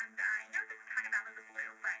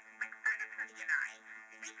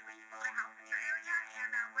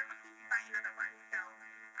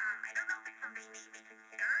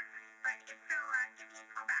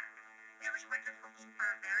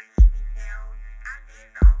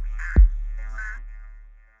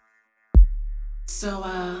So,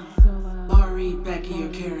 Laurie, Becky, or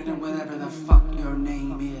Karen, or whatever the fuck your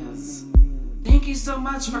name is. Thank you so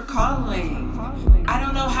much for calling. I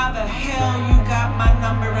don't know how the hell you got my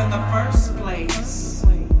number in the first place.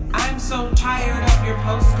 I'm so tired of your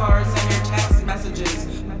postcards and your text messages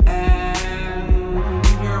and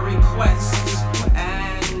your requests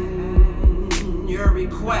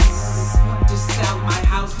to sell my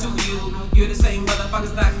house to you. You're the same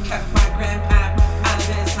motherfuckers that kept my grandpa out of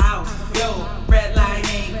his house. Yo,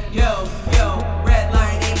 redlining,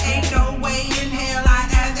 redlining. Ain't no way in hell I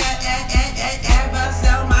ever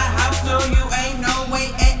sell my house to you. Ain't no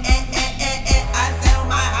way I sell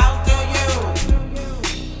my house to you.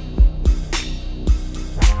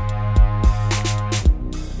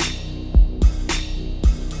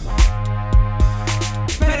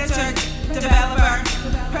 Predatordeveloper,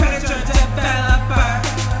 Predatordeveloper,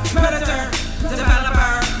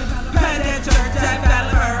 Predatordeveloper,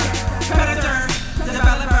 Predatordeveloper,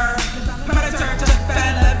 Predatordeveloper,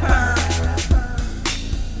 Predatordeveloper.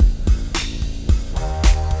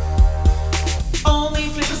 Only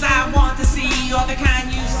flippers I want to see, or the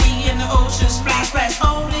kind you see in the ocean splash splash.